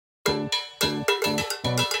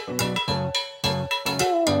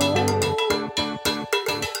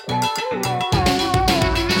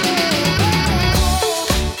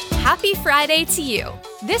Friday to you.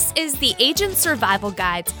 This is the Agent Survival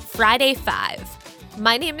Guide's Friday 5.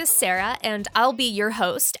 My name is Sarah, and I'll be your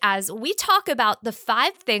host as we talk about the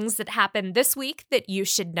 5 things that happened this week that you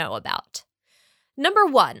should know about. Number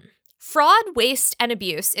 1, fraud, waste, and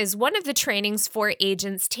abuse is one of the trainings for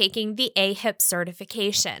agents taking the AHIP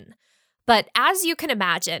certification. But as you can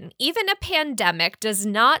imagine, even a pandemic does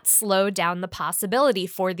not slow down the possibility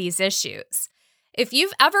for these issues. If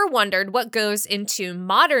you've ever wondered what goes into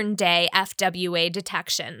modern-day FWA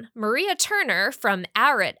detection, Maria Turner from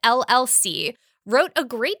Arrett LLC wrote a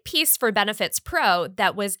great piece for Benefits Pro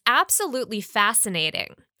that was absolutely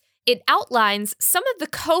fascinating. It outlines some of the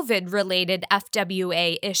COVID-related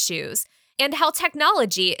FWA issues and how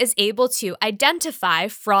technology is able to identify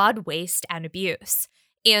fraud, waste, and abuse.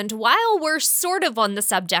 And while we're sort of on the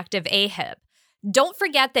subject of AHIP, don't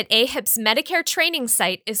forget that AHIP's Medicare training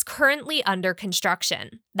site is currently under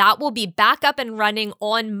construction. That will be back up and running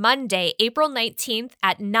on Monday, April 19th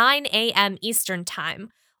at 9 a.m. Eastern Time,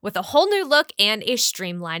 with a whole new look and a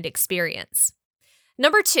streamlined experience.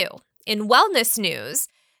 Number 2, in wellness news,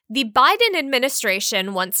 the Biden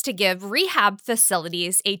administration wants to give rehab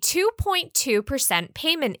facilities a 2.2%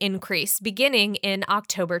 payment increase beginning in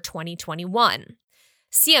October 2021.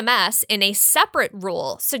 CMS, in a separate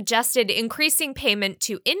rule, suggested increasing payment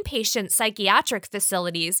to inpatient psychiatric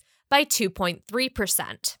facilities by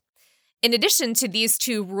 2.3%. In addition to these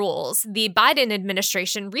 2 rules, the Biden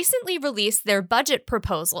administration recently released their budget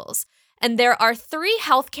proposals, and there are 3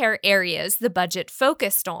 healthcare areas the budget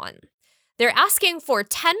focused on. They're asking for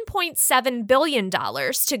 $10.7 billion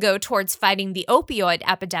to go towards fighting the opioid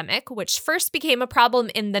epidemic, which first became a problem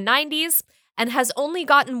in the 90s and has only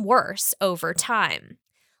gotten worse over time.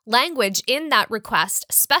 Language in that request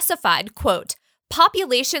specified, quote,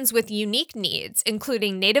 populations with unique needs,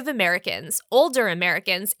 including Native Americans, older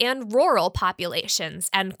Americans, and rural populations,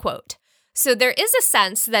 end quote. So there is a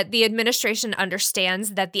sense that the administration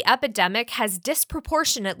understands that the epidemic has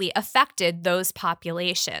disproportionately affected those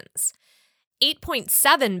populations.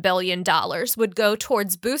 $8.7 billion would go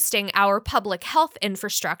towards boosting our public health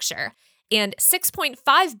infrastructure, and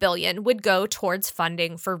 $6.5 billion would go towards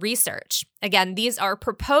funding for research. Again, these are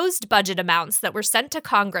proposed budget amounts that were sent to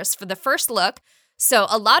Congress for the first look, so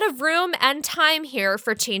a lot of room and time here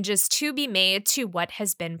for changes to be made to what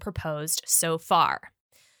has been proposed so far.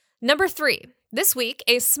 Number 3, this week,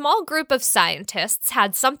 a small group of scientists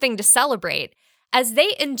had something to celebrate as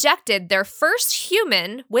they injected their first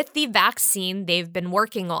human with the vaccine they've been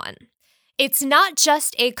working on. It's not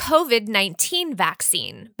just a COVID-19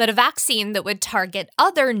 vaccine, but a vaccine that would target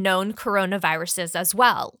other known coronaviruses as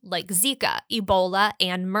well, like Zika, Ebola,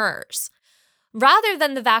 and MERS. Rather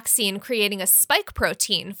than the vaccine creating a spike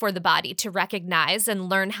protein for the body to recognize and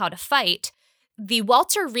learn how to fight, the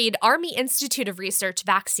Walter Reed Army Institute of Research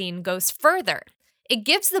vaccine goes further. It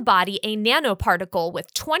gives the body a nanoparticle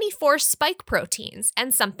with 24 spike proteins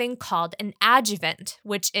and something called an adjuvant,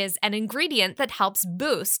 which is an ingredient that helps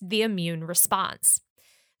boost the immune response.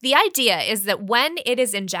 The idea is that when it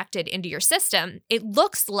is injected into your system, it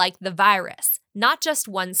looks like the virus, not just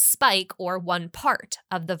one spike or one part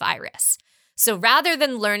of the virus. So rather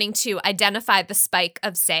than learning to identify the spike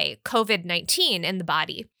of, say, COVID-19 in the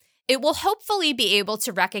body, it will hopefully be able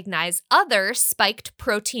to recognize other spiked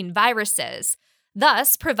protein viruses,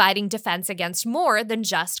 thus providing defense against more than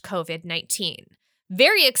just COVID-19.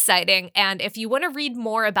 Very exciting, and if you want to read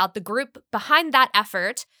more about the group behind that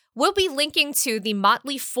effort, we'll be linking to the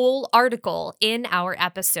Motley Fool article in our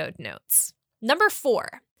episode notes. Number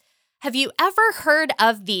 4, have you ever heard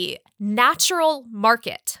of the natural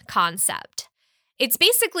market concept? It's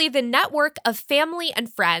basically the network of family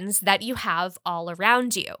and friends that you have all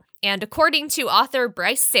around you. And according to author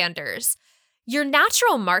Bryce Sanders, your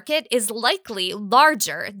natural market is likely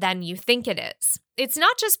larger than you think it is. It's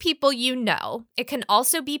not just people you know, it can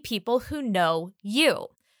also be people who know you.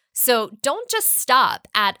 So don't just stop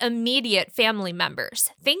at immediate family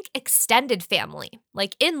members. Think extended family,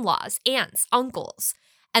 like in-laws, aunts, uncles.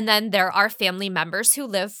 And then there are family members who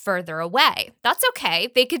live further away. That's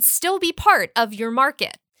okay, they could still be part of your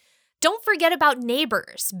market. Don't forget about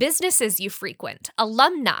neighbors, businesses you frequent,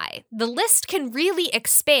 alumni. The list can really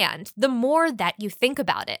expand the more that you think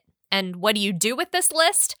about it. And what do you do with this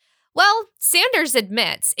list? Well, Sanders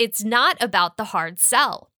admits it's not about the hard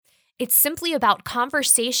sell. It's simply about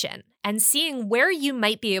conversation and seeing where you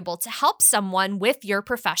might be able to help someone with your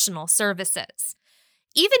professional services.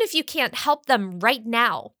 Even if you can't help them right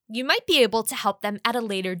now, you might be able to help them at a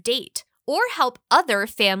later date or help other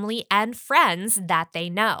family and friends that they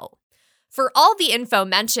know. For all the info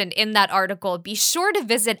mentioned in that article, be sure to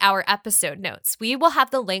visit our episode notes. We will have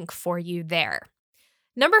the link for you there.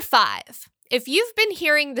 Number 5, if you've been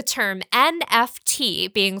hearing the term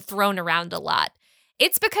NFT being thrown around a lot,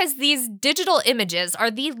 it's because these digital images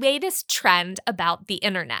are the latest trend about the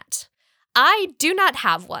internet. I do not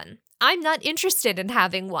have one. I'm not interested in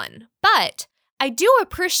having one, but I do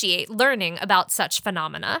appreciate learning about such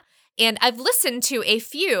phenomena, and I've listened to a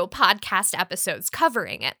few podcast episodes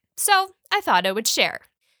covering it, so I thought I would share.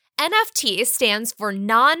 NFT stands for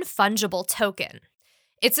non-fungible token.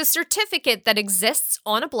 It's a certificate that exists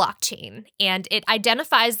on a blockchain, and it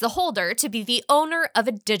identifies the holder to be the owner of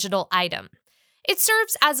a digital item. It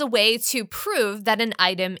serves as a way to prove that an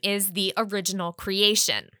item is the original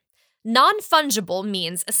creation. Non-fungible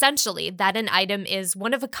means essentially that an item is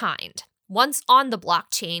one of a kind. Once on the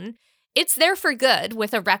blockchain, it's there for good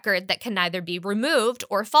with a record that can neither be removed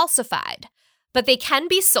or falsified. But they can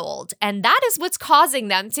be sold, and that is what's causing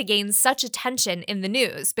them to gain such attention in the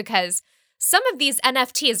news, because some of these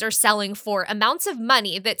NFTs are selling for amounts of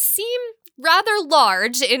money that seem rather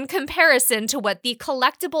large in comparison to what the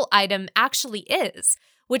collectible item actually is,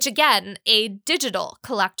 which again, a digital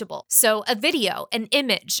collectible. So a video, an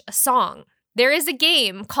image, a song. There is a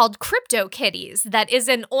game called CryptoKitties that is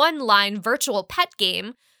an online virtual pet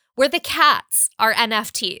game where the cats are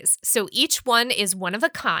NFTs. So each one is one of a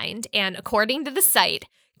kind, and according to the site,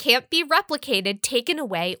 can't be replicated, taken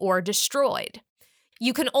away, or destroyed.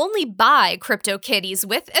 You can only buy CryptoKitties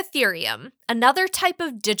with Ethereum, another type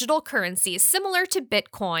of digital currency similar to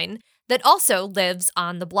Bitcoin that also lives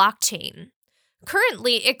on the blockchain.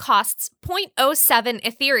 Currently, it costs 0.07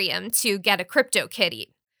 Ethereum to get a CryptoKitty.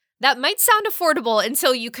 That might sound affordable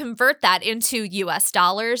until you convert that into US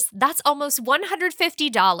dollars. That's almost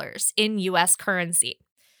 $150 in US currency.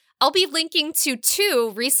 I'll be linking to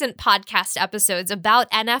 2 recent podcast episodes about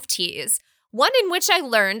NFTs, one in which I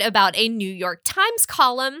learned about a New York Times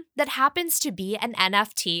column that happens to be an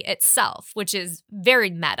NFT itself, which is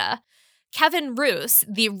very meta. Kevin Roose,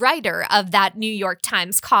 the writer of that New York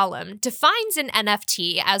Times column, defines an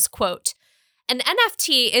NFT as, quote, "An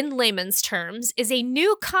NFT in layman's terms is a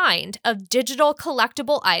new kind of digital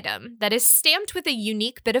collectible item that is stamped with a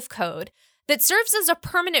unique bit of code that serves as a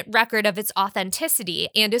permanent record of its authenticity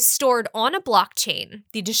and is stored on a blockchain,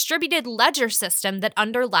 the distributed ledger system that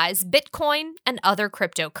underlies Bitcoin and other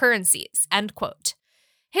cryptocurrencies," end quote.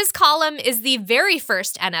 His column is the very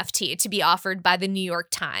first NFT to be offered by the New York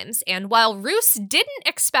Times, and while Roose didn't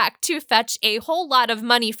expect to fetch a whole lot of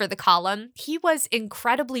money for the column, he was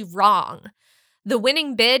incredibly wrong. The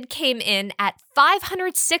winning bid came in at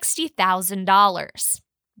 $560,000.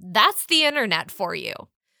 That's the internet for you.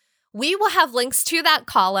 We will have links to that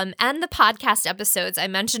column and the podcast episodes I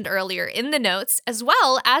mentioned earlier in the notes, as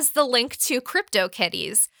well as the link to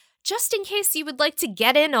CryptoKitties, just in case you would like to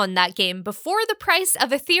get in on that game before the price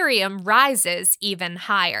of Ethereum rises even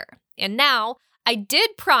higher. And now, I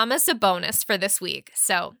did promise a bonus for this week,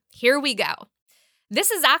 so here we go. This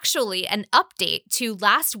is actually an update to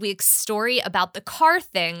last week's story about the car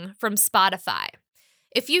thing from Spotify.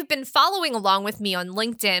 If you've been following along with me on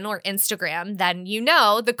LinkedIn or Instagram, then you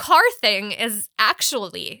know the car thing is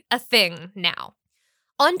actually a thing now.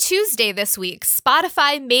 On Tuesday this week,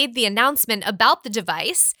 Spotify made the announcement about the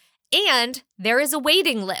device, and there is a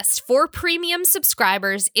waiting list for premium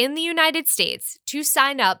subscribers in the United States to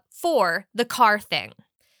sign up for the car thing.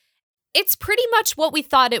 It's pretty much what we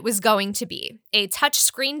thought it was going to be, a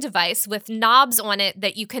touchscreen device with knobs on it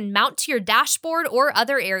that you can mount to your dashboard or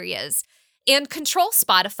other areas, and control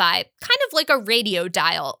Spotify, kind of like a radio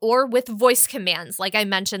dial or with voice commands like I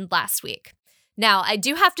mentioned last week. Now, I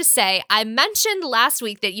do have to say, I mentioned last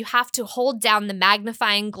week that you have to hold down the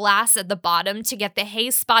magnifying glass at the bottom to get the Hey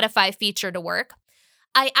Spotify feature to work.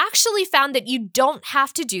 I actually found that you don't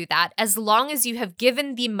have to do that as long as you have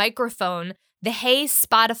given the microphone the Hey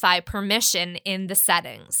Spotify permission in the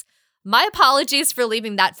settings. My apologies for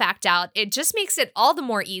leaving that fact out. It just makes it all the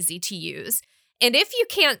more easy to use. And if you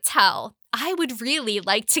can't tell, I would really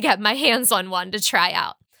like to get my hands on one to try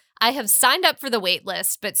out. I have signed up for the wait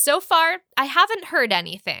list, but so far, I haven't heard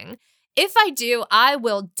anything. If I do, I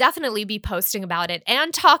will definitely be posting about it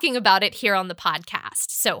and talking about it here on the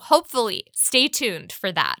podcast. So hopefully, stay tuned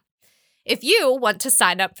for that. If you want to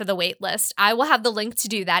sign up for the wait list, I will have the link to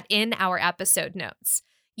do that in our episode notes.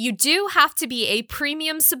 You do have to be a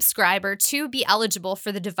premium subscriber to be eligible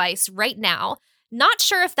for the device right now. Not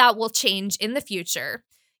sure if that will change in the future.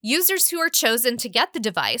 Users who are chosen to get the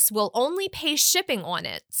device will only pay shipping on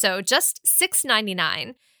it, so just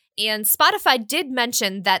 $6.99. And Spotify did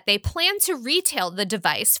mention that they plan to retail the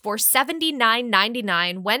device for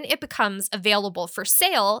 $79.99 when it becomes available for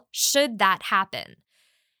sale, should that happen.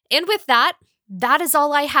 And with that, That is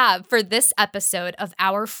all I have for this episode of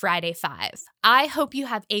our Friday Five. I hope you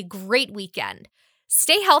have a great weekend.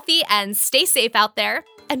 Stay healthy and stay safe out there,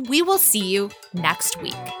 and we will see you next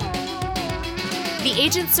week. The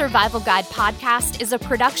Agent Survival Guide podcast is a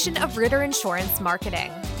production of Ritter Insurance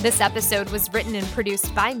Marketing. This episode was written and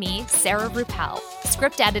produced by me, Sarah Ruppel.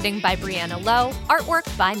 Script editing by Brianna Lowe.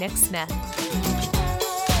 Artwork by Nick Smith.